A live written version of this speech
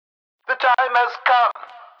time has come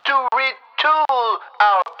to retool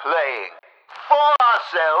our playing for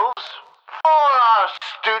ourselves, for our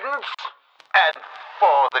students, and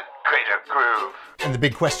for the greater groove. And the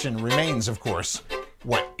big question remains, of course,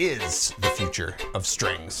 what is the future of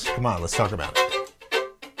strings? Come on, let's talk about it.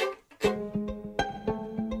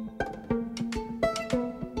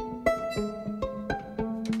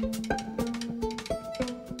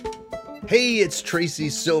 Hey, it's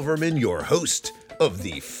Tracy Silverman, your host of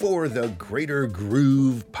the For the Greater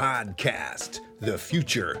Groove podcast, The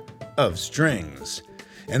Future of Strings.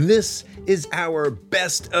 And this is our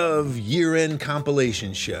best of year-end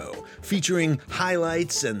compilation show, featuring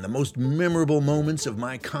highlights and the most memorable moments of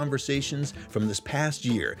my conversations from this past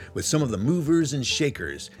year with some of the movers and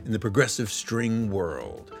shakers in the progressive string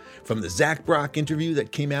world. From the Zach Brock interview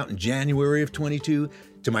that came out in January of 22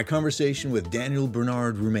 to my conversation with Daniel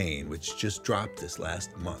Bernard Roumain, which just dropped this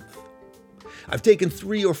last month. I've taken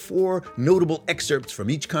 3 or 4 notable excerpts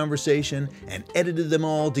from each conversation and edited them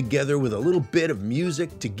all together with a little bit of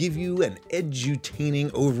music to give you an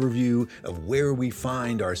edutaining overview of where we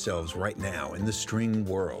find ourselves right now in the string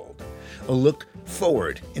world. A look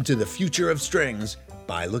forward into the future of strings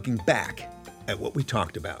by looking back at what we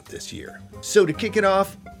talked about this year. So to kick it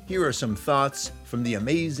off, here are some thoughts from the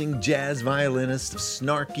amazing jazz violinist,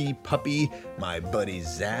 snarky puppy, my buddy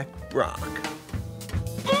Zach Brock.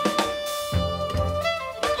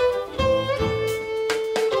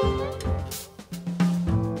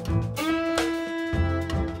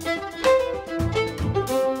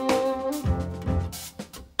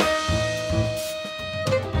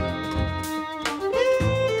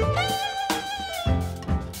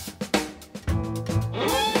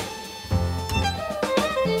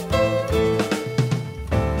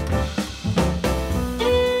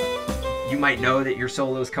 Know that your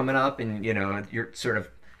solo is coming up, and you're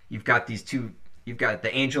you've got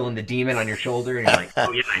the angel and the demon on your shoulder, and you're like,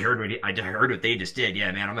 oh yeah, I heard what they just did.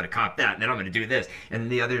 Yeah, man, I'm gonna cop that, and then I'm gonna do this.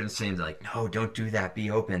 And the other seems like, no, don't do that.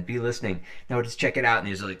 Be open, be listening. No, just check it out. And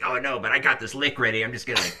he's like, oh no, but I got this lick ready. I'm just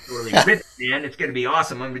gonna totally rip it, man. It's gonna be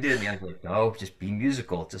awesome. I'm gonna do it. And I'm like, no, just be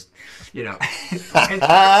musical. Just 7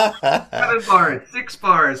 bars, 6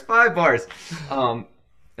 bars, 5 bars.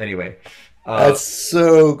 Anyway. That's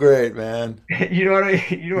so great, man. You know what I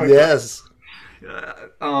mean? Yes.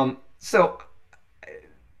 So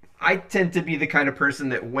I tend to be the kind of person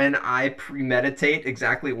that when I premeditate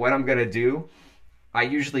exactly what I'm going to do, I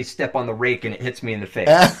usually step on the rake and it hits me in the face.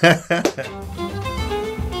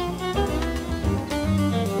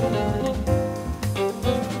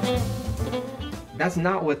 That's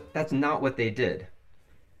not what they did.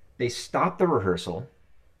 They stopped the rehearsal.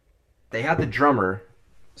 They had the drummer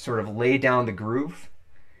sort of lay down the groove,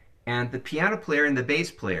 and the piano player and the bass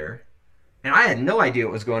player, and I had no idea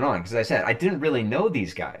what was going on, because I said I didn't really know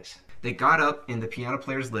these guys. They got up in the piano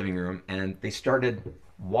player's living room and they started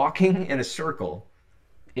walking in a circle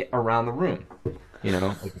around the room. I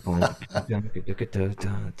don't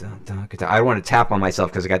want to tap on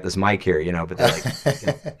myself because I got this mic here, but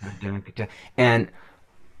they're like, and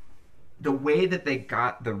the way that they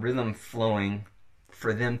got the rhythm flowing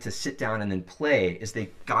for them to sit down and then play is they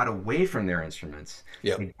got away from their instruments.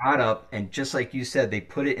 Yep. They got up, and just like you said, they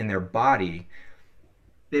put it in their body.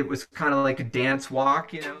 It was kind of like a dance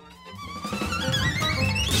walk,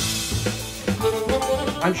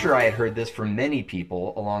 I'm sure I had heard this from many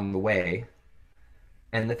people along the way.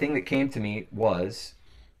 And the thing that came to me was,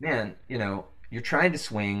 man, you're trying to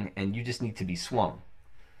swing and you just need to be swung.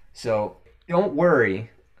 So don't worry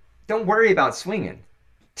about swinging.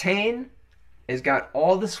 Tane has got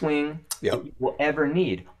all the swing that you will ever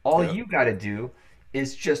need. All you got to do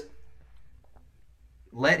is just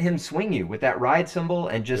let him swing you with that ride cymbal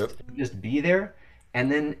and just be there.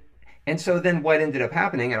 And so then what ended up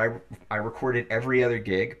happening, and I recorded every other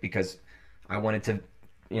gig because I wanted to,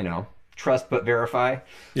 trust but verify.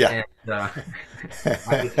 Yeah. And I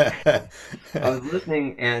was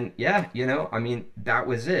listening, and that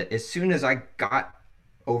was it. As soon as I got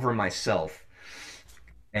over myself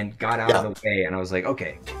and got out of the way, and I was like,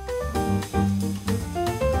 okay.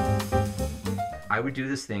 I would do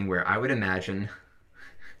this thing where I would imagine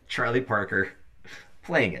Charlie Parker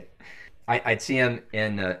playing it. I'd see him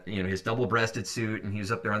in his double-breasted suit, and he was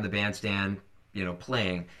up there on the bandstand,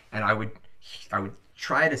 playing, and I would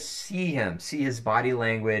try to see his body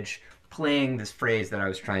language playing this phrase that I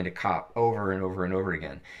was trying to cop over and over and over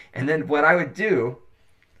again. And then what I would do,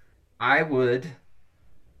 I would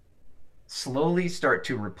slowly start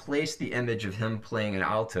to replace the image of him playing an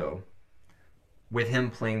alto with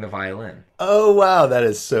him playing the violin. Oh, wow. That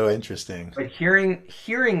is so interesting. But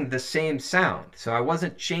hearing the same sound. So I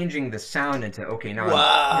wasn't changing the sound into, okay, now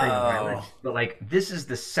Wow. I'm hearing the violin. But like, this is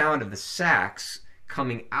the sound of the sax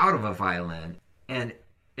coming out of a violin. And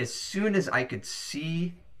as soon as I could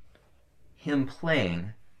see him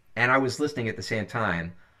playing, and I was listening at the same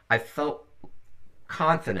time, I felt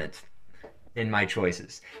confident in my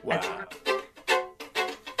choices. Wow.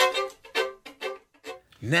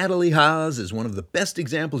 Natalie Haas is one of the best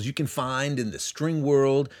examples you can find in the string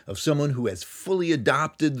world of someone who has fully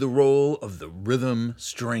adopted the role of the rhythm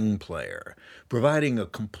string player, providing a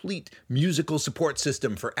complete musical support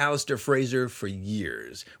system for Alistair Fraser for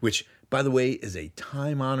years, which, by the way, is a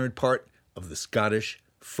time-honored part of the Scottish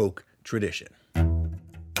folk tradition.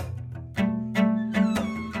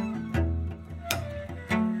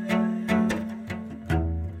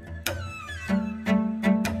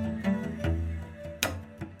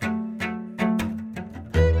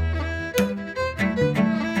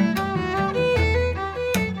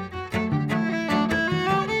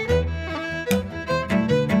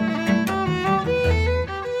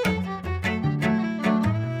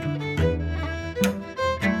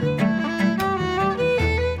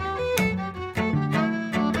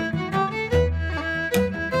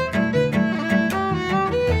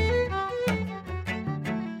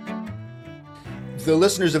 The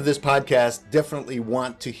listeners of this podcast definitely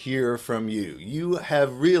want to hear from you. You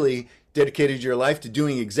have really dedicated your life to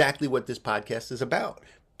doing exactly what this podcast is about,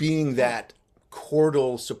 being that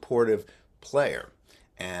chordal supportive player.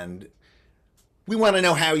 And we want to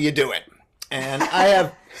know how you do it. And I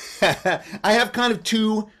have I have kind of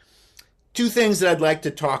two things that I'd like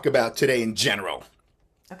to talk about today in general.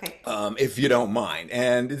 Okay. If you don't mind.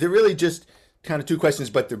 And they're really just kind of two questions,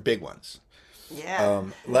 but they're big ones. Yeah.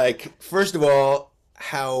 Like, first of all,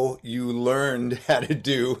 how you learned how to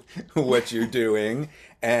do what you're doing.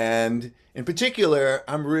 And in particular,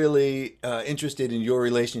 I'm really interested in your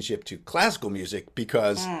relationship to classical music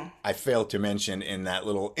because I failed to mention in that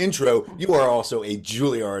little intro, you are also a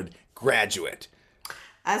Juilliard graduate.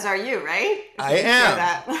 As are you, right? I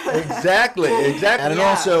am. Exactly. And Yeah.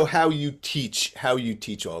 also how you teach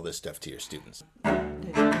all this stuff to your students.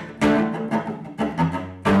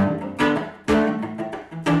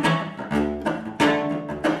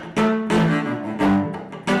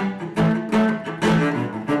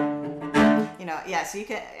 So you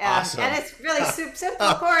can, Awesome. and it's really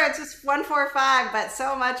simple chords, just 1, 4, 5, but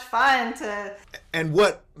so much fun to. And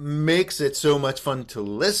what makes it so much fun to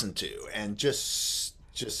listen to, and just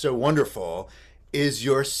so wonderful, is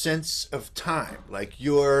your sense of time, like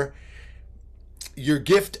your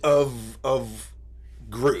gift of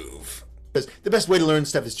groove. Because the best way to learn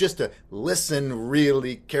stuff is just to listen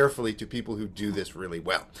really carefully to people who do this really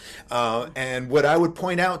well. And what I would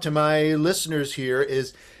point out to my listeners here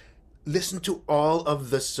is listen to all of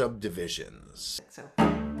the subdivisions. So.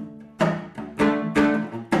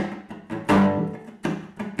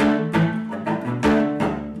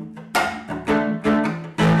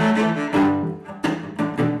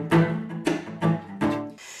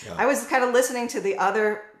 I was kind of listening to the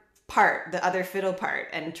other fiddle part,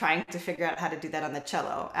 and trying to figure out how to do that on the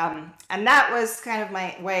cello. And that was kind of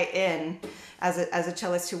my way in as a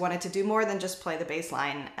cellist who wanted to do more than just play the bass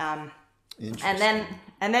line.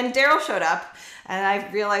 And then Daryl showed up, and I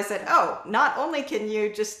realized that, not only can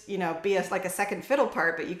you just, be like a second fiddle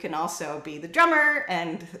part, but you can also be the drummer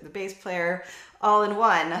and the bass player all in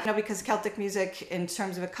one. Because Celtic music, in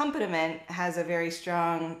terms of accompaniment, has a very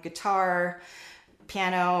strong guitar,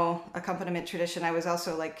 piano accompaniment tradition. I was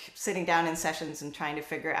also like sitting down in sessions and trying to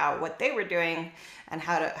figure out what they were doing and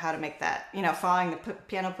how to make that, following the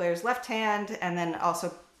piano player's left hand, and then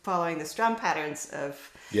also following the strum patterns of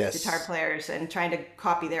guitar players and trying to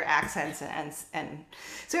copy their accents, and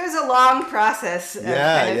so it was a long process of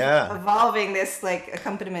evolving this like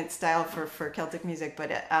accompaniment style for Celtic music, but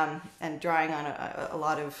and drawing on a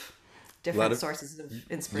lot of different sources of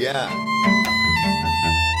inspiration.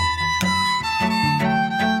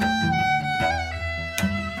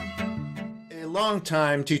 A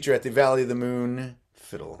longtime teacher at the Valley of the Moon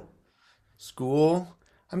Fiddle School.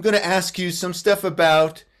 I'm going to ask you some stuff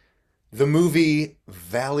about the movie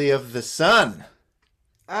Valley of the Sun.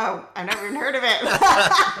 Oh, I've never even heard of it.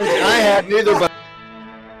 I have neither, but...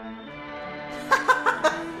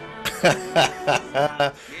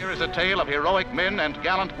 Here is a tale of heroic men and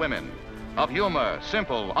gallant women, of humor,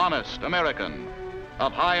 simple, honest, American,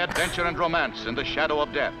 of high adventure and romance in the shadow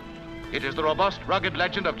of death. It is the robust, rugged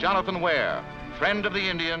legend of Jonathan Ware, friend of the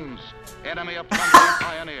Indians, enemy of plundering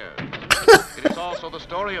pioneers. It is also the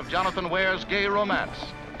story of Jonathan Ware's gay romance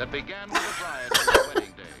that began with a bride on their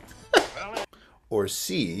wedding day. or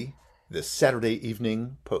C, the Saturday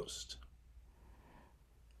Evening Post?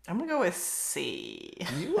 I'm gonna go with C.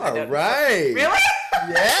 You are right. Really?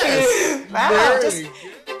 Yes. Wow, Very good.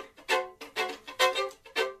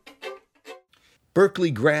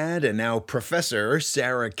 Berkeley grad and now professor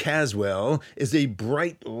Sarah Caswell is a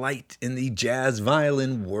bright light in the jazz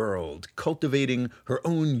violin world, cultivating her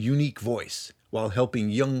own unique voice while helping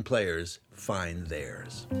young players find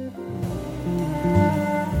theirs.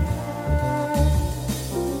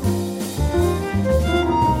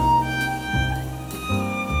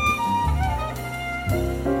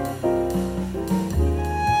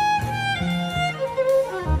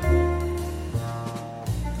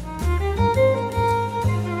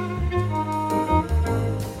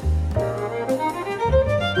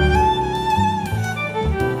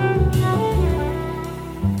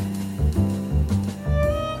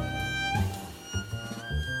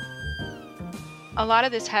 A lot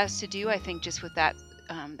of this has to do, I think, just with that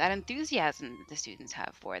that enthusiasm that the students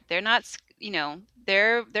have for it. They're not,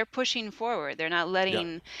 they're pushing forward. They're not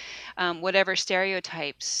letting whatever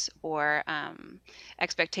stereotypes or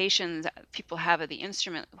expectations people have of the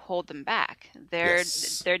instrument hold them back. They're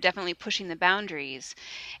definitely pushing the boundaries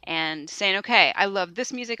and saying, okay, I love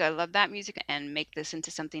this music, I love that music, and make this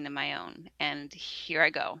into something of my own. And here I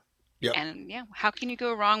go. Yep. And how can you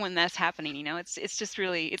go wrong when that's happening? It's just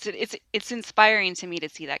really it's inspiring to me to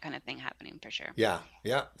see that kind of thing happening for sure. Yeah,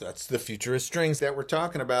 that's the future of strings that we're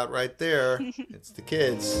talking about right there. It's the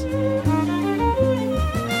kids.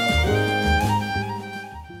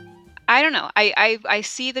 I don't know. I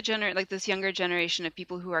see this younger generation of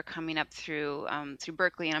people who are coming up through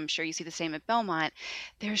Berkeley, and I'm sure you see the same at Belmont.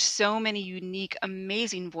 There's so many unique,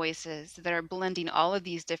 amazing voices that are blending all of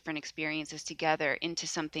these different experiences together into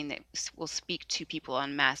something that will speak to people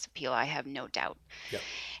on mass appeal. I have no doubt. Yep.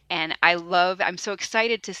 And I'm so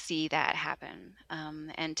excited to see that happen,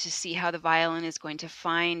 and to see how the violin is going to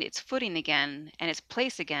find its footing again and its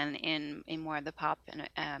place again in more of the pop and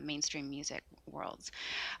mainstream music worlds.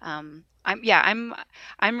 I'm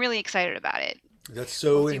really excited about it. That's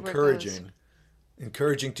so We'll see where it goes.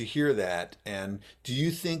 encouraging to hear that. And do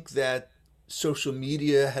you think that social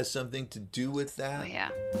media has something to do with that? Oh yeah.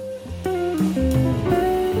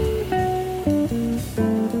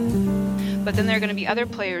 But then there are going to be other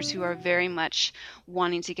players who are very much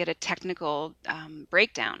wanting to get a technical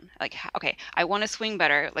breakdown. Like, okay, I want to swing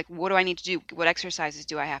better. Like, what do I need to do? What exercises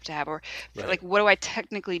do I have to have? Or like, what do I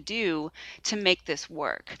technically do to make this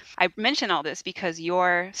work? I mention all this because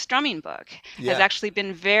your strumming book has actually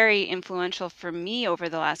been very influential for me over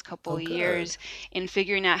the last couple of years in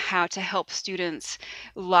figuring out how to help students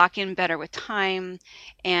lock in better with time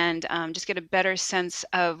and just get a better sense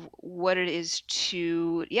of what it is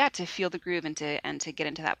to feel the groove and to get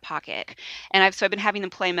into that pocket. And I've been having them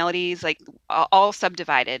play melodies like all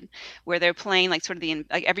subdivided, where they're playing like sort of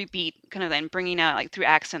like every beat kind of then bringing out like through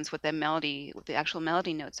accents what the actual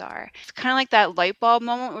melody notes are. It's kind of like that light bulb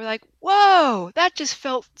moment where we're like, whoa, that just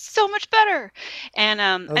felt so much better. And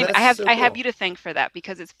I have you to thank for that,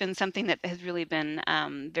 because it's been something that has really been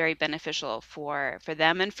very beneficial for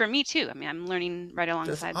them and for me too. I mean, I'm learning right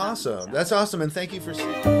alongside them. That's awesome. So. That's awesome. And thank you for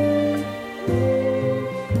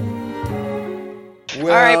All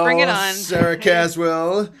right, bring it on. Sarah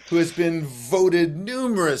Caswell, who has been voted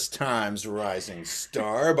numerous times Rising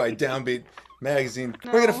Star by Downbeat Magazine.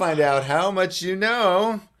 We're going to find out how much you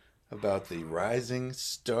know about the Rising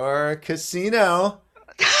Star Casino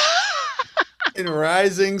in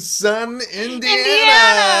Rising Sun,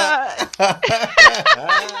 Indiana.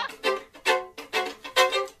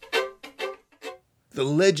 The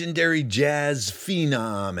legendary jazz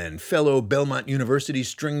phenom and fellow Belmont University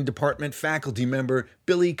String Department faculty member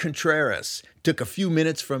Billy Contreras took a few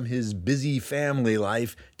minutes from his busy family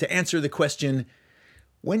life to answer the question,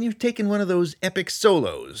 when you're taking one of those epic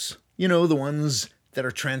solos, the ones that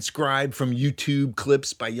are transcribed from YouTube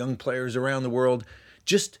clips by young players around the world,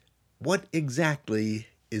 just what exactly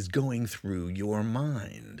is going through your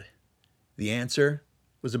mind? The answer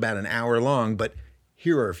was about an hour long, but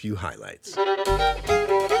here are a few highlights.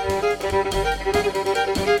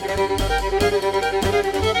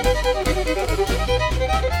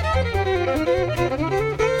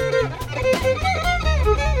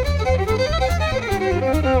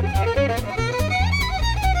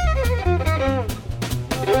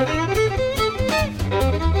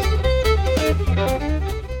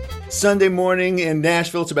 Sunday morning in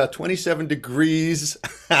Nashville, it's about 27 degrees,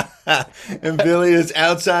 and Billy is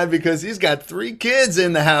outside because he's got 3 kids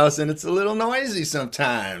in the house, and it's a little noisy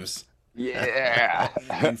sometimes. Yeah.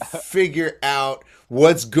 And figure out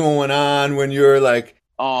what's going on when you're like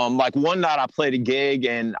like one night I played a gig,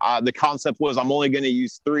 and the concept was I'm only going to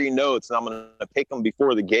use 3 notes, and I'm going to pick them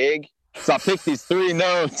before the gig. So I picked these 3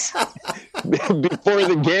 notes before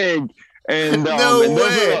the gig, and, No and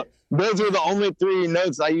way. those were the only 3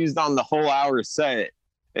 notes I used on the whole hour set.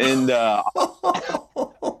 And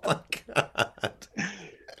Oh my God.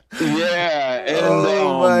 yeah, and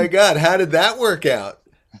Oh my God. How did that work out?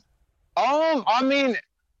 I mean,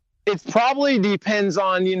 it probably depends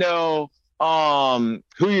on, you know,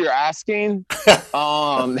 who you're asking. But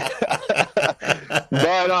I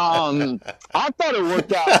thought it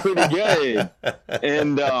worked out pretty good.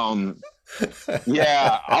 And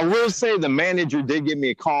yeah, I will say the manager did give me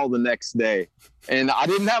a call the next day. And I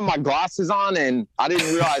didn't have my glasses on, and I didn't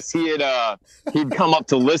realize he'd come up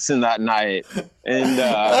to listen that night. And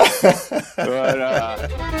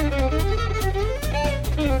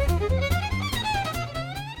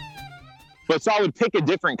but so I would pick a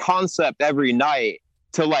different concept every night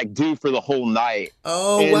to like do for the whole night.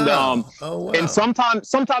 Oh, And, wow. Oh, wow. And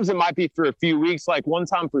sometimes it might be for a few weeks. Like one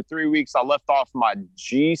time for 3 weeks, I left off my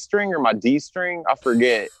G string or my D string. I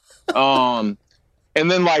forget. And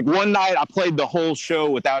then like one night I played the whole show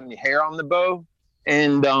without any hair on the bow.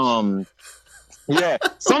 And yeah,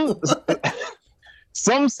 some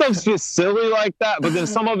stuff's just silly like that. But then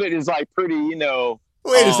some of it is like pretty, you know.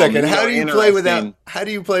 Wait a second. you How know, do you play interesting.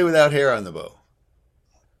 without hair on the bow?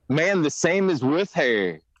 Man, the same as with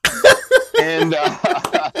hair. And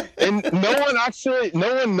no one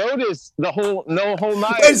noticed the whole night.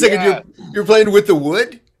 Wait a second. Yeah. You're playing with the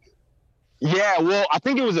wood? Yeah, well, I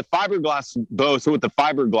think it was a fiberglass bow, so with the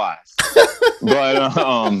fiberglass. But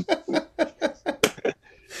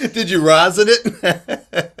Did you rosin it?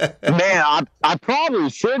 man, I probably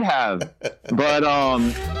should have. But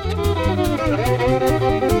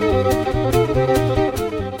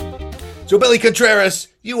So, Billy Contreras,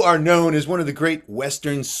 you are known as one of the great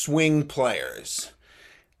Western swing players.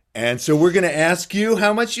 And so we're going to ask you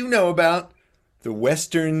how much you know about the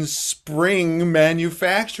Western Spring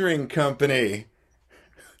Manufacturing Company.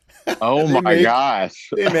 oh They my make- gosh.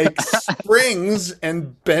 They make springs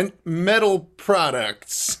and bent metal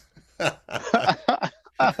products.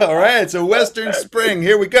 All right, so Western Spring,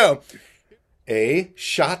 here we go. A,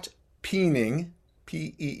 shot peening,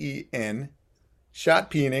 P-E-E-N, shot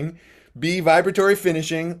peening. B, vibratory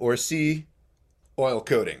finishing. Or C, oil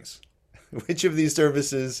coatings. Which of these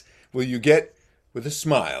services will you get with a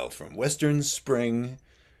smile from Western Spring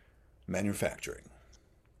Manufacturing?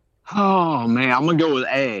 Oh man, I'm gonna go with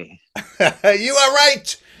A. You are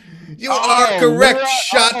right. You are correct. what?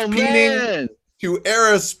 Shot Oh, peening man. to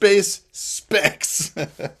aerospace specs.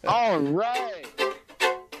 All right.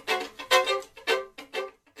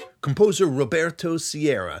 Composer Roberto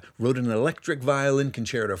Sierra wrote an electric violin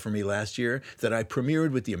concerto for me last year that I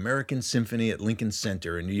premiered with the American Symphony at Lincoln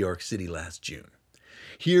Center in New York City last June.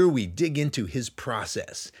 Here we dig into his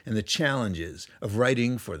process and the challenges of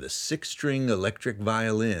writing for the 6-string electric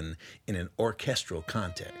violin in an orchestral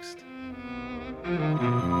context.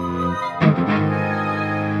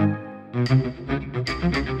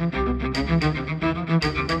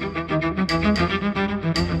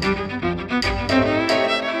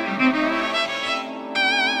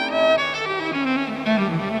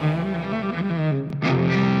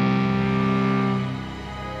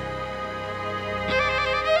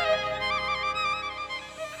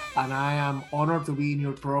 And I am honored to be in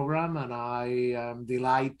your program, and I am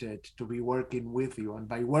delighted to be working with you. And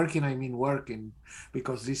by working, I mean working,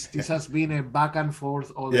 because this has been a back and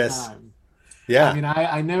forth all Yes. the time. Yeah. I mean,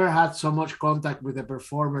 I never had so much contact with a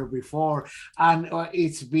performer before, and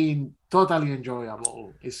it's been totally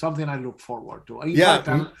enjoyable. It's something I look forward to. In Yeah.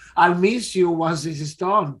 fact, I'll miss you once this is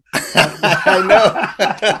done. I know.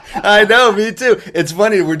 I know, me too. It's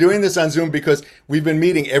funny, we're doing this on Zoom because we've been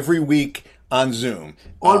meeting every week on Zoom.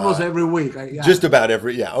 Almost every week. Yeah. Just about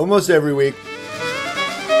almost every week.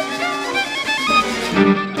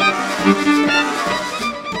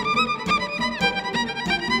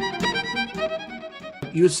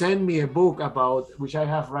 You sent me a book about, which I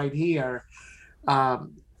have right here,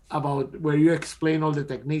 about where you explain all the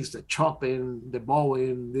techniques, the chopping, the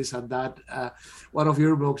bowing, this and that, one of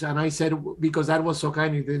your books. And I said, because that was so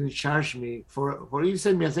kind, you didn't charge me for you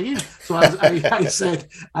sent me a second. So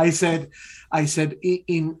I said,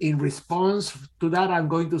 in response to that, I'm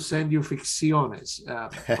going to send you ficciones,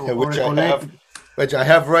 which I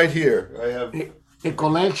have right here. I have a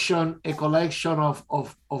collection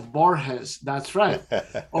of Borges. That's right,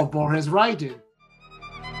 of Borges writing.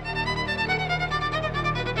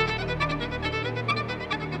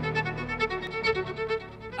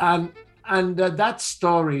 and that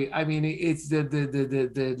story, I mean, it's the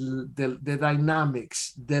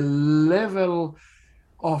dynamics, the level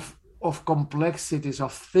of complexities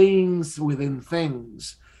of things within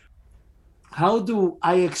things. How do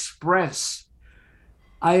I express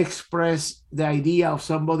the idea of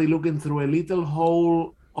somebody looking through a little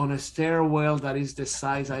hole on a stairwell that is the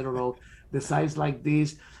size, I don't know, the size like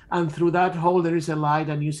this, and through that hole there is a light,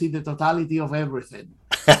 and you see the totality of everything.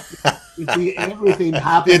 You see everything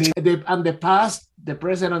happening, and the past, the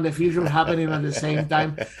present, and the future happening at the same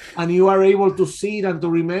time, and you are able to see it and to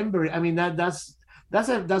remember it. I mean, that's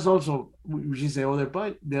also, which is the other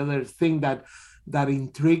point, the other thing that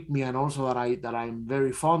intrigued me, and also that I'm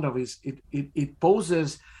very fond of, is it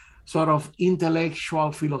poses sort of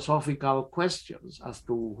intellectual, philosophical questions as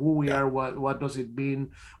to who we are, what does it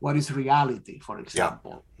mean, what is reality, for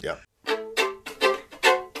example. Yeah.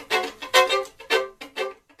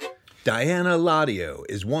 Diana Ladio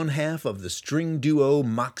is one half of the string duo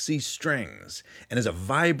Moxie Strings and is a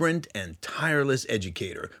vibrant and tireless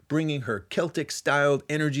educator, bringing her Celtic-styled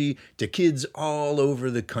energy to kids all over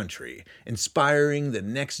the country, inspiring the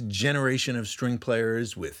next generation of string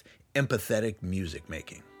players with empathetic music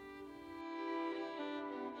making.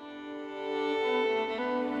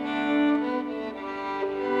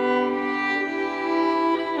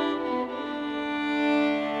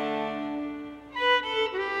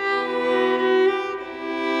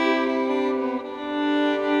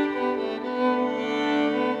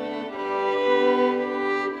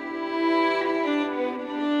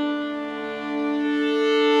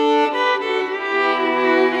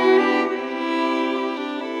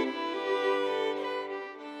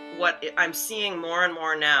 I'm seeing more and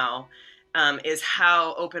more now is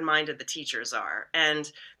how open-minded the teachers are. And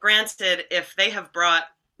granted, if they have brought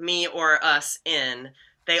me or us in,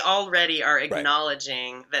 they already are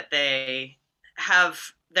acknowledging that they have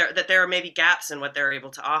that there are maybe gaps in what they're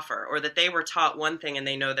able to offer, or that they were taught one thing and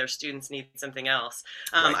they know their students need something else.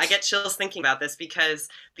 I get chills thinking about this, because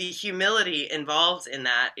the humility involved in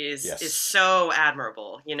that is so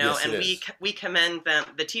admirable, you know, and we commend them,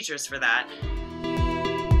 the teachers, for that.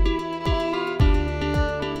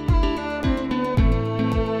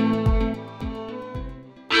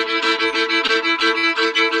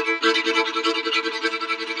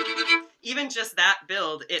 Even just that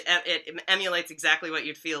build, it emulates exactly what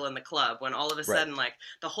you'd feel in the club, when all of a sudden, like,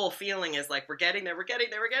 the whole feeling is like, we're getting there,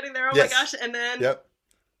 oh my gosh, and then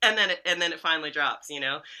and then it finally drops, you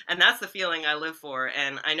know. And that's the feeling I live for,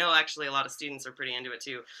 and I know actually a lot of students are pretty into it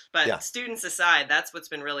too. But students aside, that's what's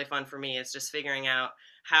been really fun for me, is just figuring out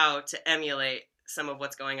how to emulate some of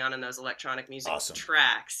what's going on in those electronic music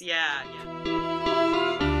tracks. Yeah.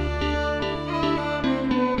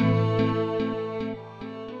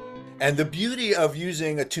 And the beauty of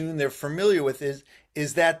using a tune they're familiar with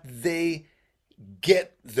is that they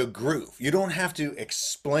get the groove. You don't have to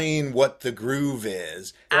explain what the groove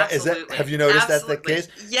is. Absolutely. Have you noticed that's the case?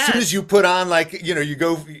 Yes. As soon as you put on, like, you know,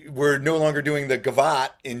 we're no longer doing the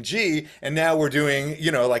Gavotte in G, and now we're doing,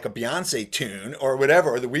 you know, like a Beyonce tune or whatever,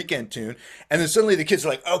 or the Weeknd tune. And then suddenly the kids are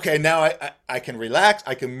like, okay, now I can relax.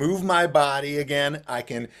 I can move my body again. I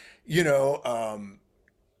can, you know,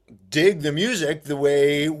 dig the music the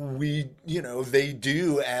way they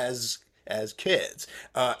do as kids,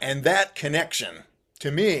 and that connection,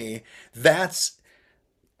 to me, that's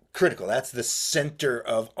critical. That's the center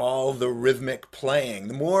of all the rhythmic playing.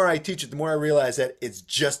 The more I teach it, the more I realize that it's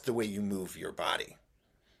just the way you move your body.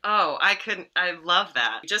 Oh, I love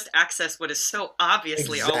that. Just access what is so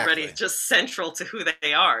obviously already just central to who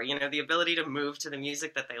they are, you know, the ability to move to the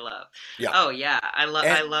music that they love. Yeah. Oh yeah, I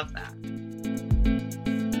love that.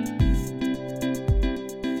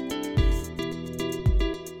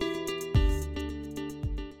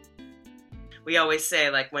 We always say,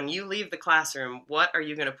 like, when you leave the classroom, what are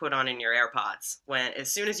you going to put on in your AirPods? As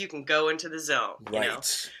soon as you can go into the zone, you know?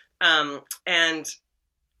 And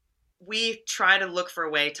we try to look for a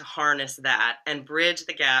way to harness that and bridge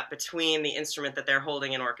the gap between the instrument that they're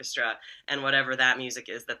holding in orchestra and whatever that music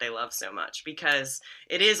is that they love so much, because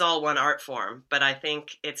it is all one art form, but I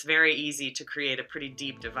think it's very easy to create a pretty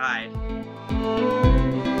deep divide.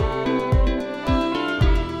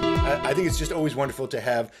 I think it's just always wonderful to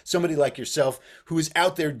have somebody like yourself who is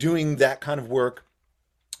out there doing that kind of work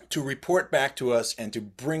to report back to us and to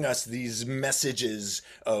bring us these messages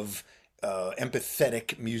of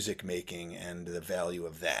empathetic music making and the value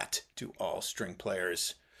of that to all string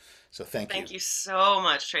players. So thank you. Thank you so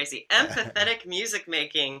much, Tracy. Empathetic music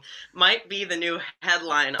making might be the new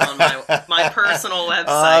headline on my personal website.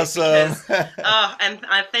 Awesome. Because, and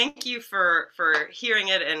I thank you for hearing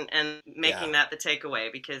it and making that the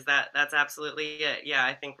takeaway, because that's absolutely it. Yeah,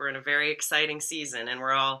 I think we're in a very exciting season, and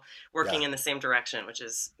we're all working in the same direction, which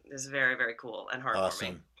is very, very cool and heartwarming.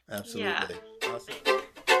 Awesome. Absolutely. Yeah. Awesome.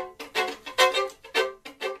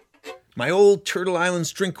 My old Turtle Island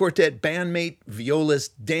String Quartet bandmate,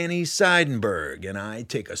 violist Danny Seidenberg, and I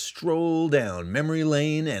take a stroll down memory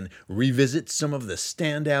lane and revisit some of the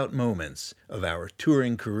standout moments of our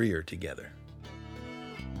touring career together.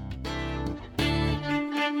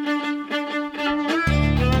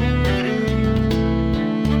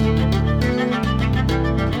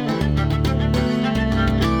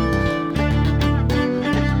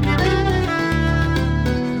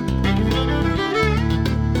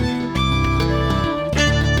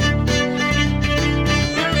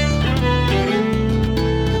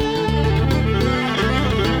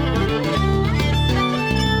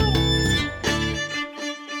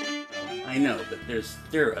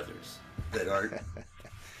 There are others that aren't.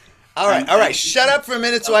 All right. Shut up for a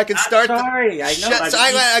minute so I can start. Sorry, I know.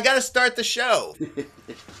 I got to start the show.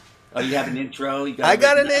 Oh, you have an intro? I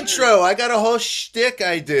got an intro. I got a whole shtick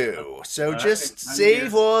I do. So just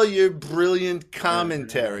save all your brilliant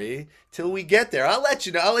commentary till we get there. I'll let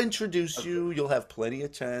you know. I'll introduce you. You'll have plenty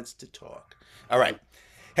of chance to talk. All right.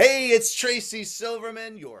 Hey, it's Tracy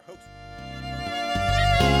Silverman, your host.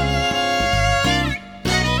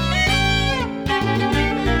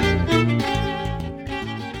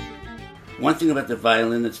 One thing about the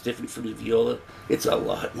violin that's different from the viola, it's a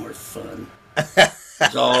lot more fun.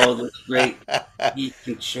 It's all those great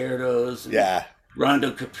concertos and Rondo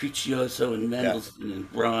Capriccioso and Mendelssohn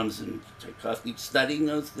and Brahms and Tchaikovsky, studying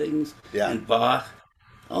those things, and Bach.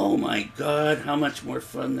 Oh my God, how much more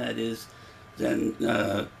fun that is than,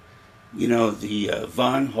 the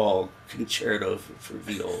Von Hall concerto for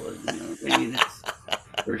viola. I mean,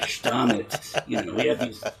 or Stamitz, we have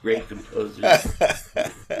these great composers.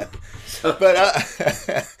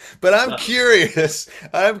 But I'm curious.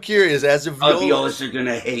 I'm curious as a violist. Violists are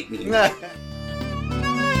gonna hate me.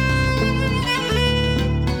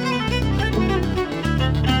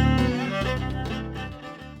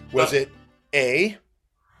 Was it A,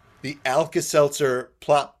 the Alka-Seltzer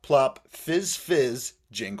plop plop fizz fizz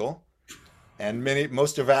jingle? And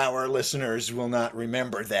most of our listeners will not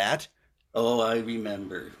remember that. Oh, I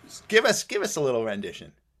remember. Give us a little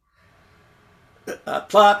rendition.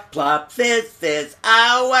 Plop, plop, fizz, fizz.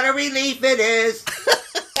 Oh, what a relief it is.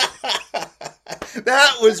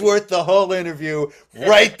 That was worth the whole interview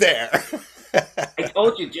right there. I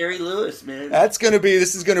told you, Jerry Lewis, man. This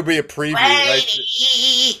is going to be a preview. Right?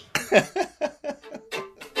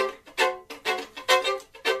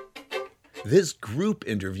 This group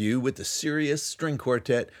interview with the Sirius String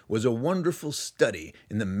Quartet was a wonderful study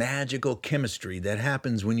in the magical chemistry that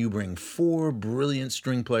happens when you bring 4 brilliant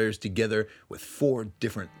string players together with 4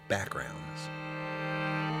 different backgrounds.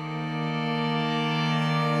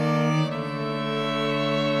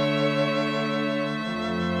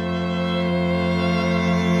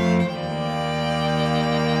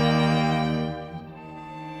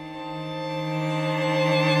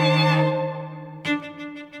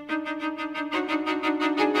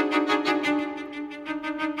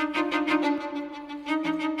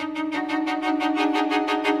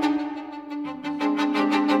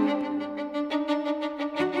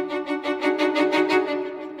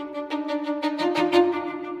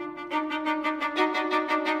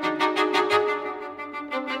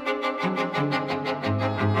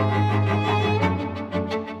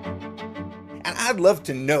 I'd love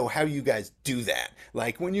to know how you guys do that.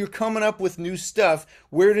 Like when you're coming up with new stuff,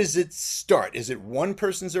 where does it start? Is it one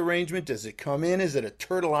person's arrangement? Does it come in? Is it a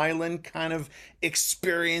Turtle Island kind of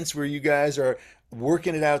experience where you guys are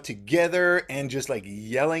working it out together and just like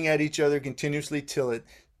yelling at each other continuously till it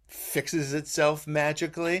fixes itself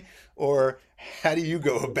magically? Or how do you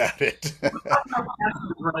go about it?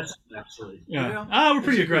 Actually. Yeah. We're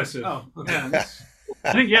pretty aggressive. Oh, okay. Yeah,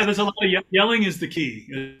 I think, there's a lot of yelling is the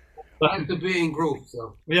key. I have to be in group,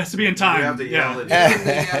 so. It has to be in time. You have to yell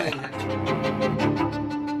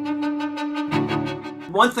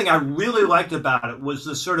One thing I really liked about it was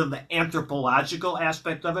the sort of the anthropological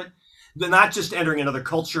aspect of it. They're not just entering another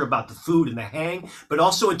culture about the food and the hang, but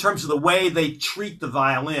also in terms of the way they treat the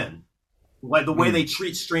violin, like the way they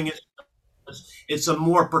treat string instruments. It's a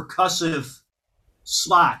more percussive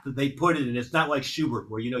slot that they put it in. It's not like Schubert,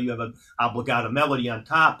 where you have an obligato melody on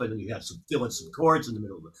top, and then you have fill in some chords in the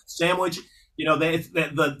middle of the sandwich.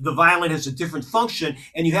 The violin has a different function,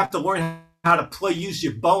 and you have to learn how to use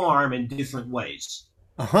your bow arm in different ways.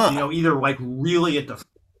 Uh-huh. You know, either like really at the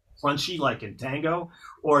crunchy, like in tango,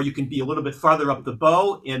 or you can be a little bit farther up the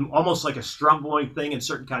bow in almost like a strum blowing thing in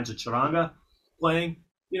certain kinds of charanga playing.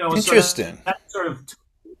 You know, interesting. So that sort of,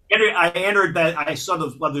 I entered that. I sort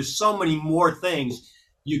of, well, there's so many more things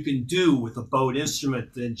you can do with a bowed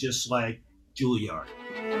instrument than just like Juilliard.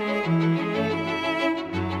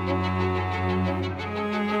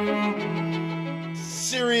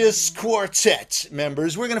 Sirius Quartet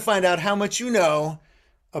members, we're going to find out how much you know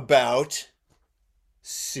about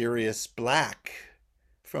Sirius Black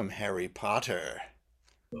from Harry Potter.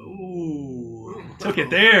 Ooh, took it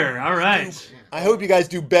there. All right. I hope you guys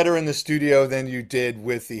do better in the studio than you did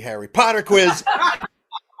with the Harry Potter quiz.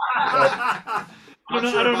 I don't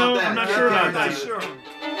know. I'm not sure about that.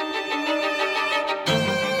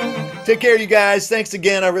 Take care, you guys. Thanks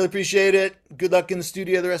again. I really appreciate it. Good luck in the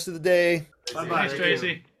studio the rest of the day. Bye-bye. Thanks,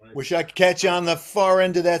 Tracy. Wish I could catch you on the far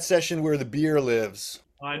end of that session where the beer lives.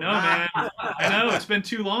 I know, man. I know. It's been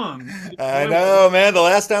too long. I know, man. The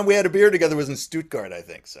last time we had a beer together was in Stuttgart, I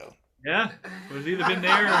think. So. Yeah, it was either been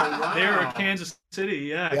there or Kansas City.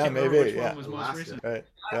 Yeah, I can't remember which one was most recent. Right.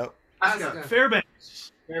 Yep. Alaska.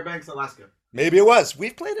 Fairbanks, Alaska. Maybe it was.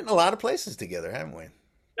 We've played in a lot of places together, haven't we?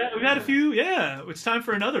 Yeah, we've had a few. Yeah, it's time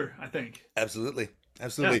for another, I think. Absolutely.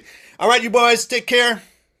 Yeah. All right, you boys, take care.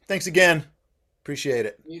 Thanks again. Appreciate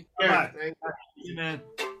it. Bye. Thank you, man.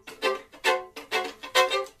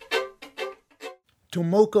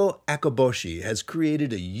 Tomoko Akaboshi has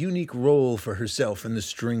created a unique role for herself in the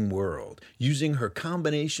string world, using her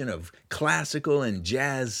combination of classical and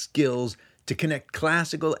jazz skills to connect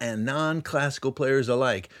classical and non-classical players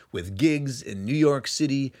alike with gigs in New York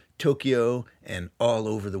City, Tokyo, and all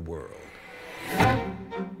over the world.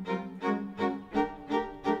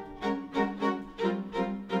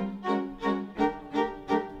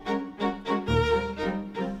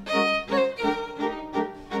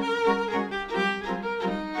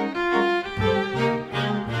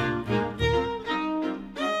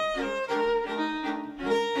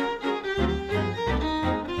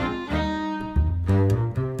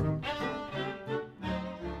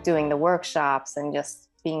 Doing the workshops and just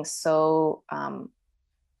being so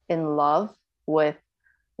in love with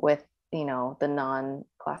you know the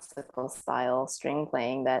non-classical style string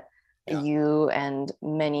playing that you and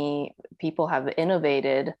many people have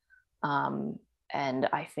innovated, and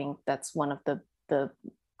I think that's one of the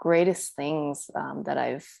greatest things that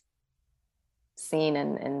I've seen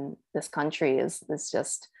in this country is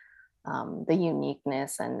just the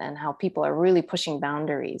uniqueness and how people are really pushing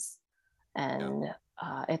boundaries, and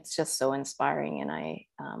it's just so inspiring. And I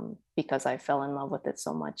because I fell in love with it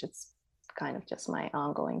so much, it's kind of just my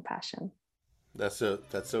ongoing passion. That's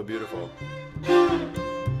so beautiful.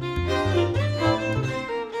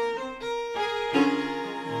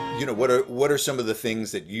 You know, what are some of the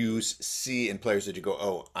things that you see in players that you go,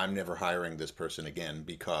 oh, I'm never hiring this person again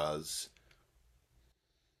because?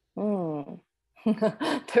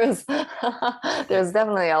 There's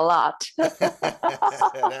definitely a lot.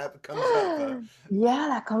 That comes up. Huh? Yeah,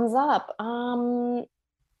 that comes up.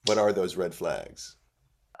 What are those red flags?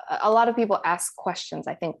 A lot of people ask questions,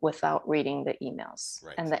 I think, without reading the emails.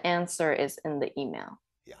 Right. And the answer is in the email.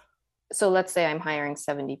 Yeah. So let's say I'm hiring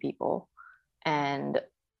 70 people and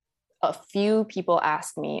a few people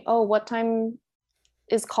ask me, oh, what time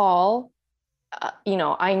is call? You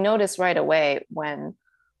know, I notice right away when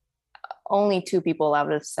only 2 people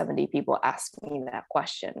out of 70 people ask me that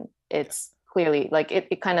question. It's clearly like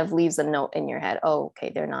it kind of leaves a note in your head. Oh,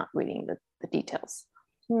 okay, they're not reading the details.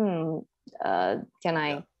 Can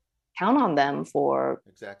I count on them for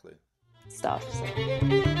exactly stuff? So.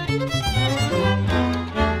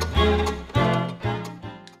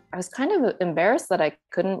 I was kind of embarrassed that I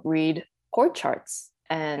couldn't read chord charts,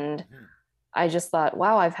 and I just thought,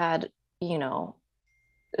 wow, I've had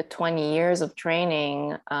 20 years of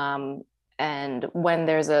training. And when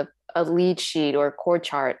there's a lead sheet or a chord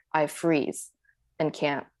chart, I freeze and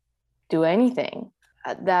can't do anything.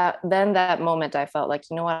 That moment, I felt like,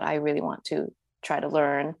 you know what, I really want to try to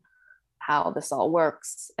learn how this all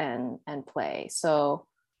works and play. So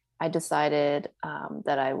I decided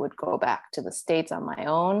that I would go back to the States on my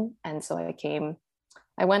own. And so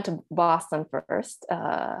I went to Boston first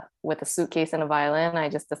with a suitcase and a violin. I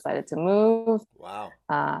just decided to move. Wow.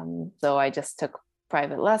 So I just took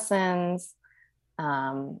private lessons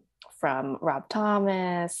from Rob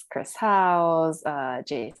Thomas, Chris Howes,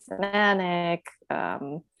 Jason Anik,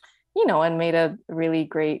 and made a really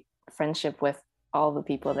great friendship with all the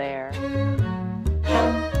people there.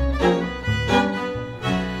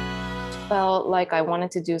 felt like I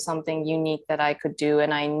wanted to do something unique that I could do.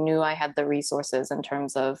 And I knew I had the resources in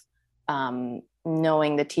terms of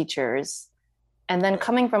knowing the teachers. And then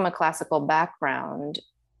coming from a classical background,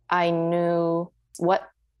 I knew what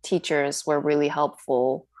teachers were really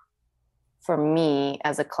helpful for me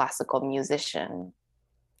as a classical musician.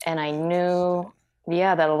 And I knew,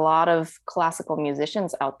 that a lot of classical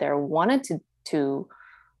musicians out there wanted to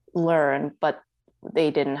learn, but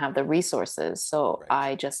they didn't have the resources. So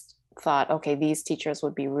I just thought, okay, these teachers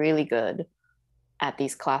would be really good at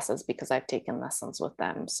these classes because I've taken lessons with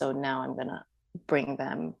them. So now I'm gonna bring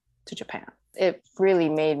them to Japan. It really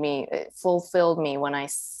it fulfilled me when I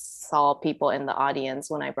saw people in the audience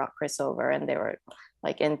when I brought Chris over and they were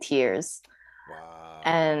like in tears. Wow.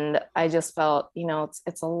 And I just felt,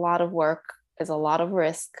 it's a lot of work, it's a lot of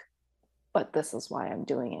risk, but this is why I'm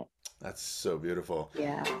doing it. That's so beautiful.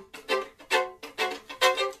 Yeah.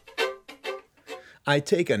 I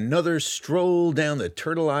take another stroll down the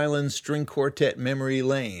Turtle Island String Quartet memory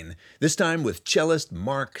lane, this time with cellist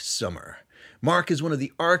Mark Summer. Mark is one of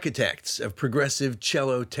the architects of progressive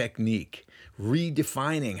cello technique,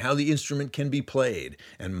 redefining how the instrument can be played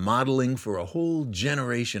and modeling for a whole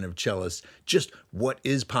generation of cellists just what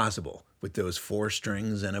is possible with those 4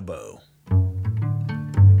 strings and a bow.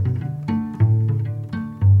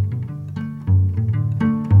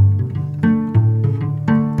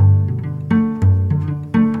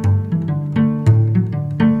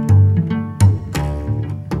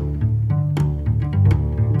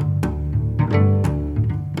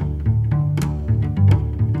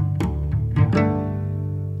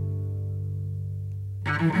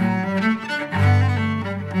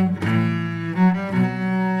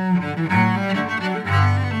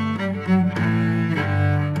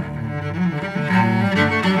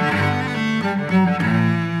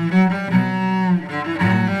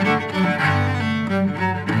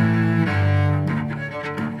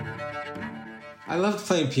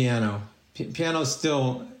 Piano. Piano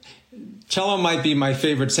still, cello might be my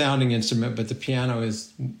favorite sounding instrument, but the piano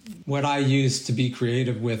is what I use to be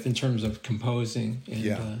creative with in terms of composing.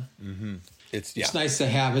 And, It's nice to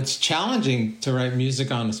have. It's challenging to write music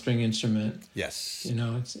on a string instrument. Yes.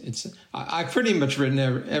 I've pretty much written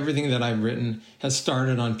everything that I've written has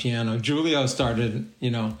started on piano. Giulio started,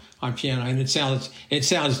 on piano, and it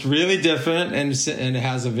sounds really different, and it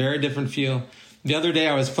has a very different feel. The other day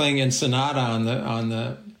I was playing in Sonata on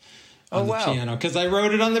the piano because I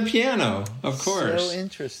wrote it on the piano, of course. So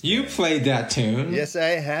interesting. You played that tune. Yes,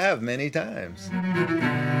 I have many times.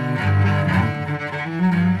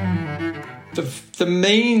 The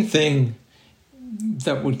main thing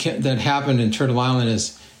that happened in Turtle Island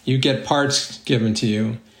is you get parts given to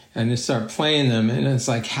you and you start playing them, and it's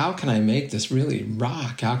like, how can I make this really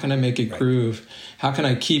rock? How can I make it groove? How can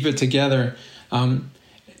I keep it together?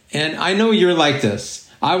 And I know you're like this.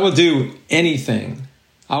 I will do anything.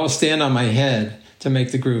 I will stand on my head to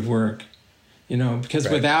make the groove work, because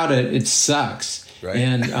without it, it sucks. Right.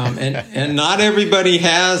 And not everybody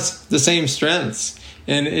has the same strengths.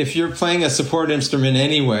 And if you're playing a support instrument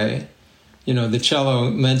anyway, the cello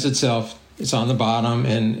lends itself. It's on the bottom,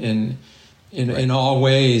 and in all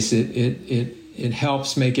ways, it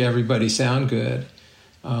helps make everybody sound good.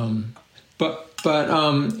 But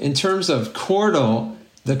in terms of chordal,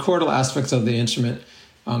 the chordal aspects of the instrument,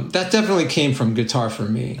 that definitely came from guitar for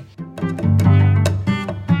me.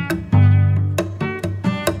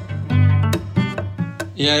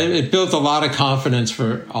 Yeah, it built a lot of confidence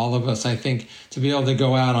for all of us, I think, to be able to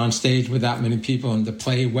go out on stage with that many people and to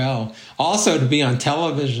play well. Also, to be on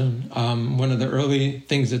television. One of the early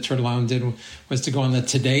things that Turtle Island did was to go on the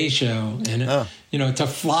Today Show and, to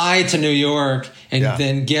fly to New York and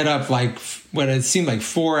then get up like what it seemed like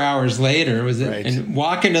 4 hours later and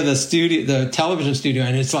walk into the television studio,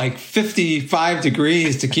 and it's like 55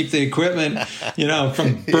 degrees to keep the equipment,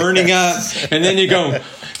 from burning up. And then you go,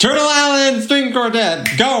 Turtle Island String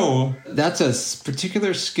Quartet, go! That's a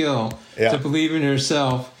particular skill to believe in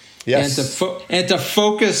yourself and to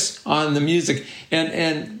focus on the music.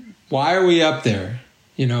 And why are we up there?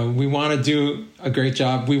 We want to do a great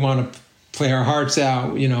job. We want to play our hearts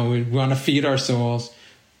out. We want to feed our souls.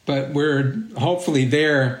 But we're hopefully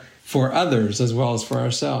there for others as well as for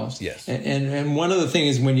ourselves. Yes. And one of the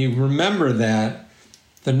things is when you remember that,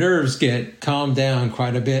 the nerves get calmed down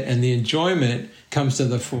quite a bit and the enjoyment comes to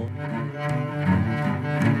the fore.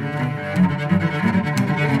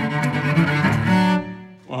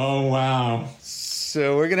 Oh, wow.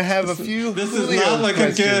 So we're going to have a few This is not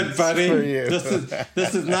looking good, buddy.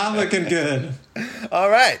 This is not looking good. All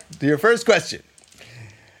right. Your first question.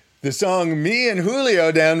 The song Me and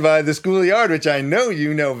Julio Down by the Schoolyard, which I know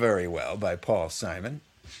you know very well, by Paul Simon.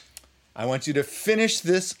 I want you to finish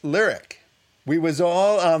this lyric. We was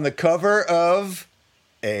all on the cover of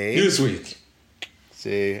a Newsweek.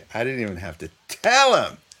 See, I didn't even have to tell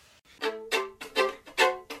him.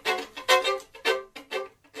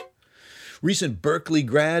 Recent Berklee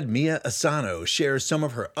grad Mia Asano shares some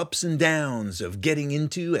of her ups and downs of getting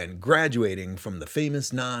into and graduating from the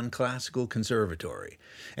famous non-classical conservatory,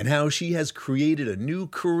 and how she has created a new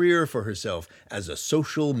career for herself as a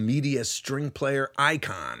social media string player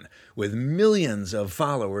icon, with millions of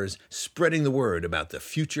followers spreading the word about the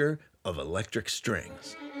future of electric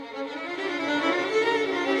strings.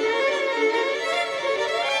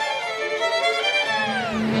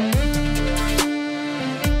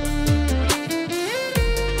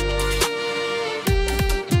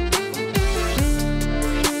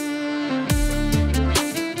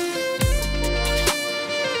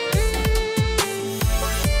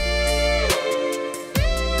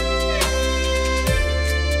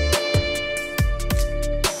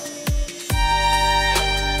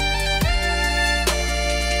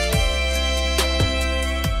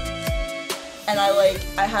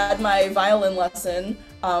 I had my violin lesson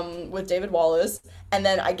with David Wallace, and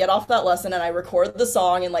then I get off that lesson and I record the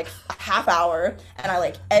song in like a half hour, and I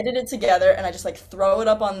like edit it together, and I just like throw it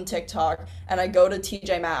up on TikTok, and I go to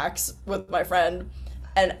TJ Maxx with my friend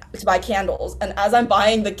and to buy candles. And as I'm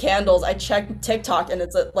buying the candles, I check TikTok and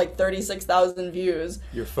it's at like 36,000 views.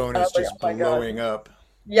 Your phone is just blowing up.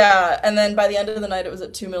 Yeah, and then by the end of the night it was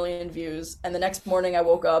at 2 million views, and the next morning I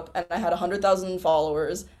woke up and I had 100,000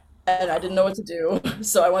 followers. And I didn't know what to do,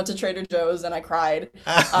 so I went to Trader Joe's and I cried.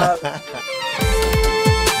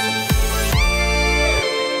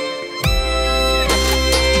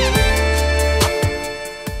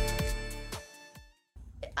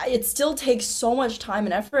 It still takes so much time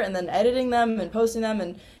and effort, and then editing them and posting them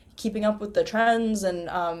and keeping up with the trends and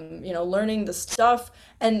learning the stuff.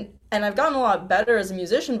 And I've gotten a lot better as a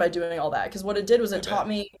musician by doing all that, because what it did was it taught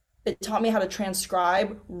me how to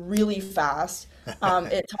transcribe really fast.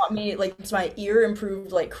 It taught me, like, my ear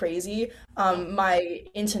improved like crazy. My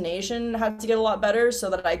intonation had to get a lot better so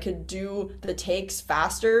that I could do the takes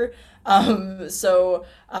faster. So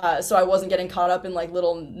I wasn't getting caught up in like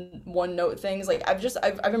little one note things. Like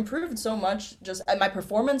I've improved so much, and my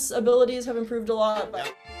performance abilities have improved a lot.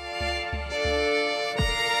 But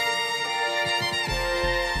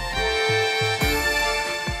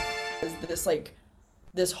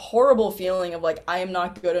this horrible feeling of like, I am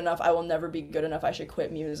not good enough, I will never be good enough, I should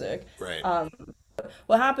quit music. Right.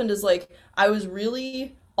 What happened is, like, I was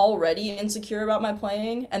really already insecure about my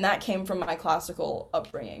playing, and that came from my classical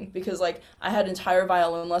upbringing, because like I had entire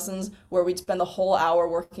violin lessons where we'd spend the whole hour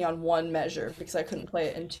working on one measure because I couldn't play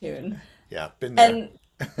it in tune. Yeah, been there.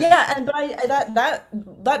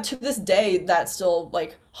 That to this day, that still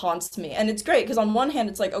like haunts me. And it's great because on one hand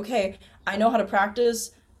it's like, okay, I know how to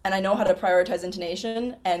practice and I know how to prioritize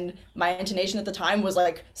intonation, and my intonation at the time was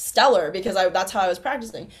like stellar because that's how I was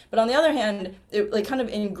practicing. But on the other hand, it like kind of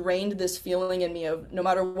ingrained this feeling in me of no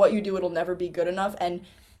matter what you do, it'll never be good enough. And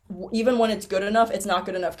even when it's good enough, it's not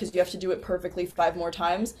good enough because you have to do it perfectly 5 more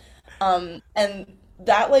times. And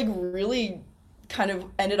that like really kind of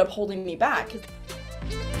ended up holding me back.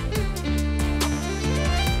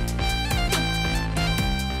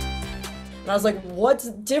 And I was like, what's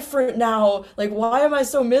different now? Like, why am I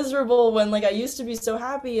so miserable when like I used to be so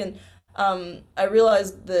happy? And I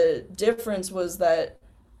realized the difference was that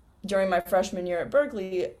during my freshman year at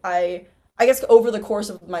Berklee, I guess over the course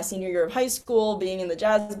of my senior year of high school, being in the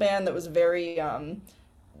jazz band, that was very,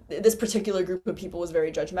 this particular group of people was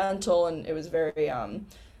very judgmental, and it was very, I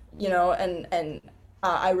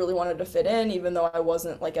really wanted to fit in, even though I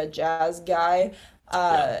wasn't like a jazz guy.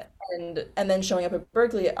 And then showing up at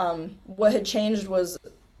Berklee, what had changed was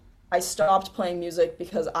I stopped playing music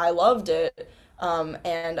because I loved it,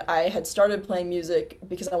 and I had started playing music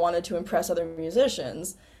because I wanted to impress other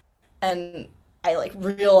musicians. And I like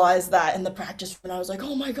realized that in the practice room, and I was like,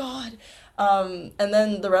 oh my God. And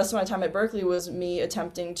then the rest of my time at Berklee was me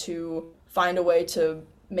attempting to find a way to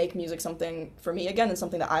make music something for me again, and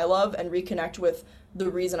something that I love, and reconnect with the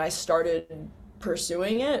reason I started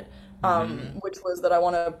pursuing it. Which was that I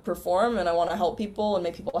want to perform and I want to help people and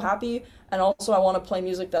make people happy, and also I want to play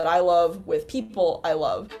music that I love with people I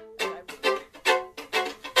love.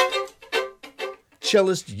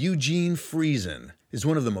 Cellist Eugene Friesen is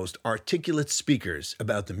one of the most articulate speakers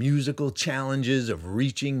about the musical challenges of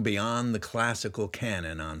reaching beyond the classical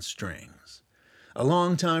canon on strings. a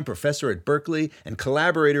longtime professor at Berklee and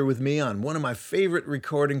collaborator with me on one of my favorite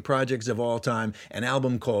recording projects of all time, an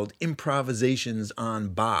album called Improvisations on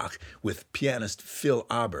Bach with pianist Phil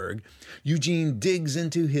Aberg, Eugene digs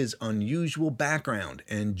into his unusual background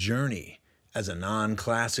and journey as a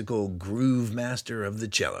non-classical groove master of the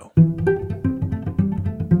cello.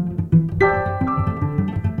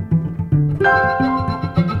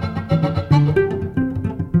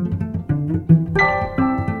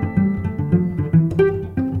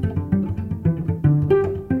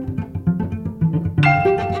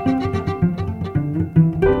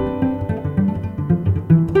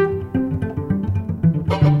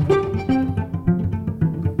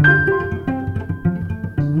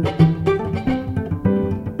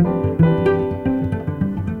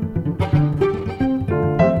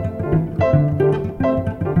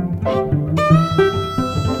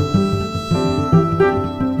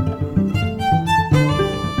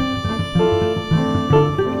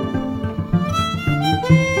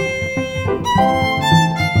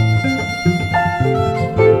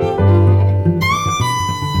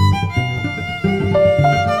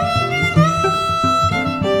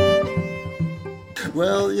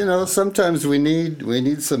 Sometimes we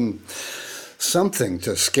need something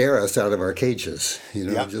to scare us out of our cages.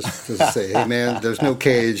 Just to say, hey man, there's no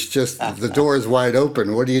cage, just the door is wide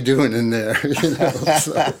open. What are you doing in there?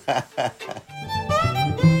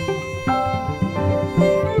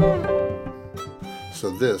 So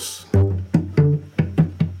this.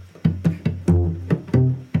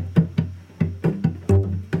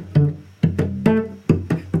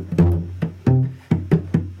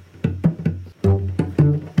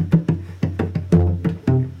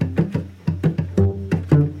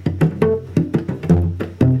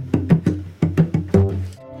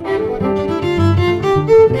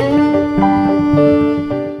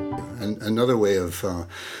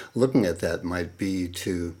 Looking at that might be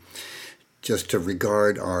to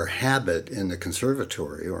regard our habit in the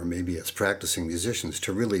conservatory, or maybe as practicing musicians,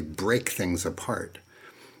 to really break things apart.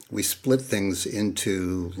 We split things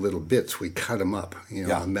into little bits. We cut them up.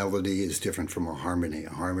 A melody is different from a harmony.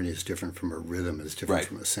 A harmony is different from a rhythm. It's different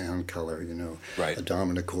from a sound color. A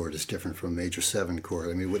dominant chord is different from a major 7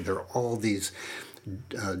 chord. I mean, there are all these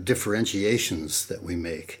differentiations that we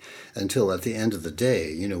make until at the end of the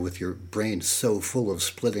day, with your brain so full of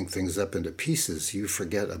splitting things up into pieces, you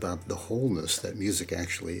forget about the wholeness that music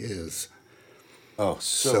actually is. Oh,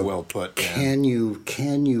 so well put. Can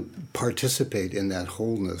you participate in that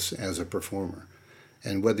wholeness as a performer?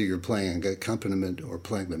 And whether you're playing an accompaniment or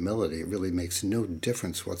playing the melody, it really makes no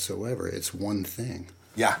difference whatsoever. It's one thing.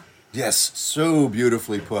 Yeah. Yes. So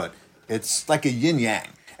beautifully put. It's like a yin-yang.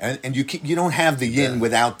 And you don't have the yin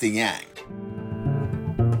without the yang.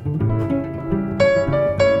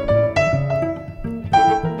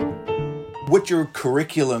 What your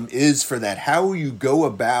curriculum is for that, how you go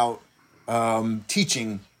about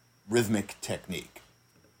teaching rhythmic technique.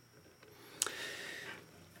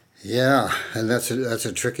 Yeah, and that's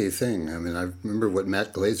a tricky thing. I mean, I remember what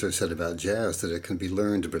Matt Glazer said about jazz, that it can be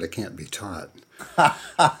learned, but it can't be taught.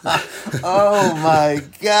 Oh my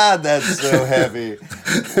God, that's so heavy.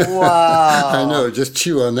 Wow. I know, just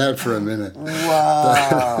chew on that for a minute.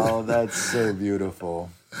 Wow, that's so beautiful.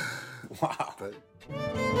 Wow.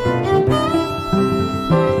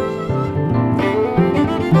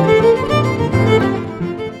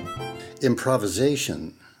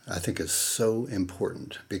 Improvisation, I think, is so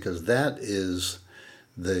important, because that is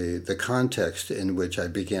the context in which I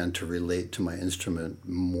began to relate to my instrument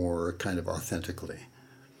more kind of authentically.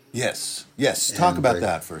 Yes. Talk about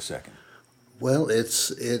that for a second. Well,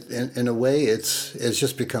 in a way, it's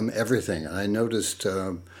just become everything. I noticed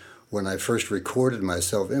when I first recorded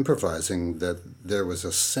myself improvising that there was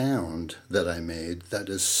a sound that I made that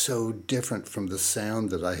is so different from the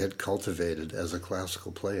sound that I had cultivated as a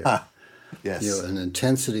classical player. Yes. An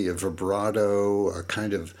intensity of vibrato, a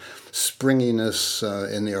kind of springiness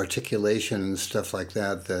in the articulation and stuff like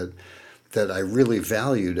that I really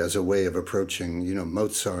valued as a way of approaching,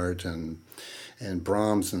 Mozart and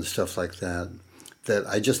Brahms and stuff like that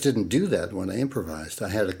I just didn't do that when I improvised. I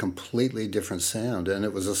had a completely different sound, and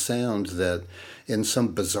it was a sound that in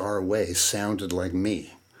some bizarre way sounded like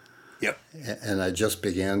me. Yep. And I just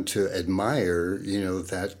began to admire,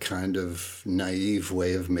 that kind of naive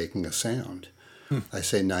way of making a sound. I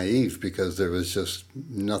say naive because there was just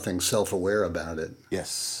nothing self-aware about it.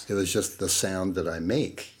 Yes. It was just the sound that I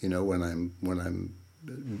make, when I'm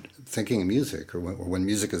thinking of music, or when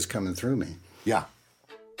music is coming through me. Yeah.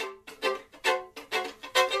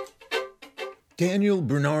 Daniel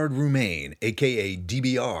Bernard Roumain, a.k.a.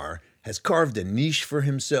 DBR, has carved a niche for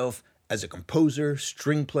himself as a composer,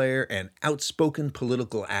 string player, and outspoken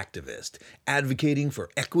political activist, advocating for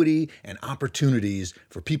equity and opportunities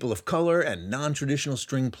for people of color and non-traditional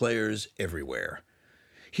string players everywhere.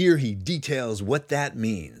 Here he details what that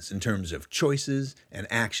means in terms of choices and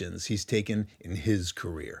actions he's taken in his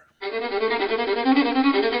career.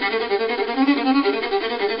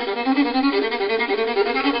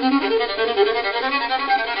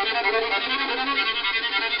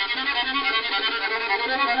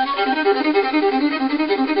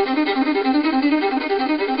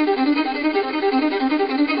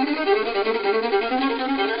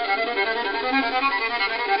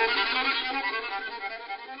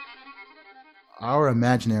 Our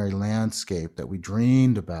imaginary landscape that we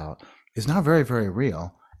dreamed about is now very, very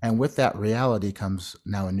real. And with that reality comes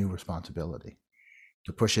now a new responsibility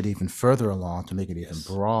to push it even further along, to make it even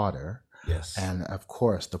broader. Yes. And of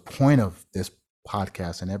course, the point of this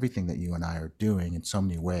podcast and everything that you and I are doing in so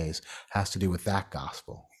many ways has to do with that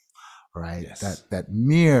gospel, right? Yes. That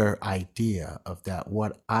mere idea of that,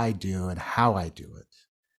 what I do and how I do it,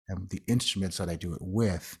 and the instruments that I do it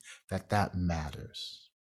with, that matters.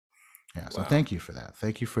 Yeah. So thank you for that.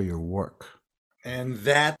 Thank you for your work. And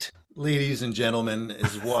that, ladies and gentlemen,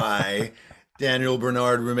 is why Daniel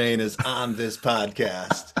Bernard Roumain is on this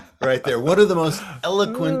podcast. Right there. One of the most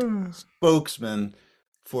eloquent spokesmen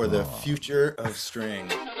for the future of string.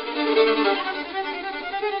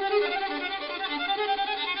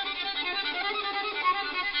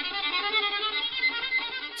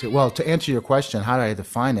 Well, to answer your question, how did I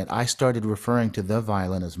define it? I started referring to the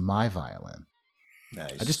violin as my violin.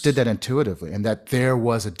 Nice. I just did that intuitively, and that there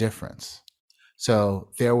was a difference. So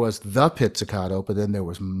there was the pizzicato, but then there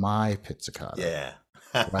was my pizzicato. Yeah.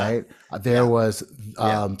 Right? There was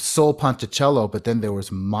Sol Ponticello, but then there was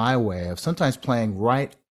my way of sometimes playing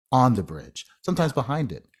right on the bridge, sometimes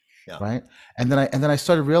behind it. Yeah. Right? And then I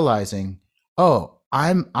started realizing, oh,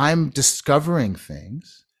 I'm discovering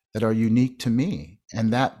things that are unique to me,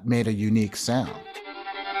 and that made a unique sound.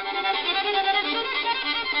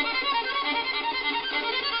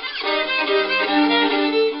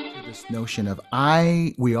 This notion of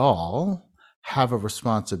we all have a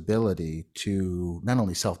responsibility to not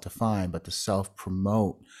only self-define, but to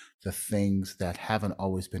self-promote the things that haven't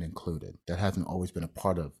always been included, that haven't always been a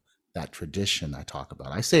part of that tradition I talk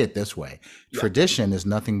about. I say it this way. Tradition is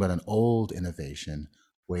nothing but an old innovation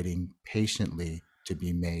waiting patiently to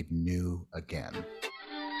be made new again.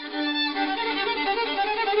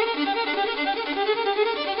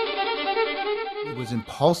 It was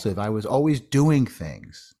impulsive. I was always doing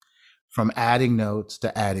things, from adding notes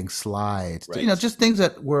to adding slides, to, just things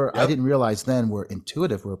that were, I didn't realize then were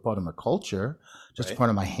intuitive, were a part of my culture, just a part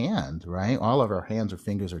of my hand, right? All of our hands or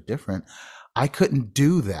fingers are different. I couldn't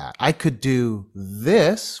do that. I could do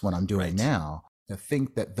this, what I'm doing now, the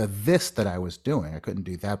thing that this that I was doing, I couldn't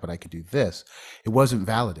do that, but I could do this. It wasn't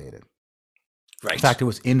validated. Right. In fact, it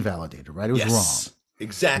was invalidated, right? It was wrong.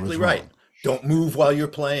 Exactly right. Don't move while you're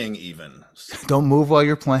playing, even. Don't move while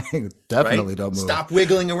you're playing. Definitely don't move. Stop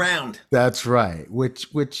wiggling around. That's right. Which,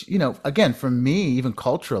 again, for me, even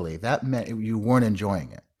culturally, that meant you weren't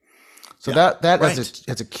enjoying it. So that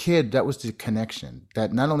as a kid, that was the connection.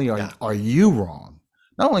 That not only are you wrong,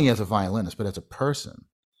 not only as a violinist, but as a person,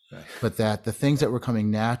 but that the things that were coming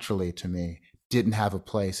naturally to me didn't have a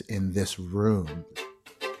place in this room.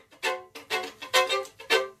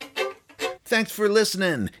 Thanks for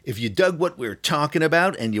listening. If you dug what we're talking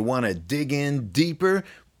about and you want to dig in deeper,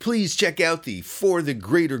 please check out the For the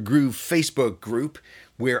Greater Groove Facebook group,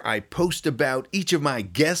 where I post about each of my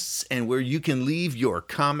guests and where you can leave your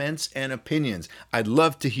comments and opinions. I'd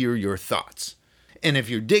love to hear your thoughts. And if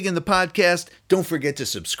you're digging the podcast, don't forget to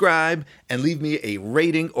subscribe and leave me a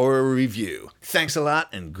rating or a review. Thanks a lot,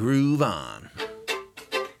 and groove on.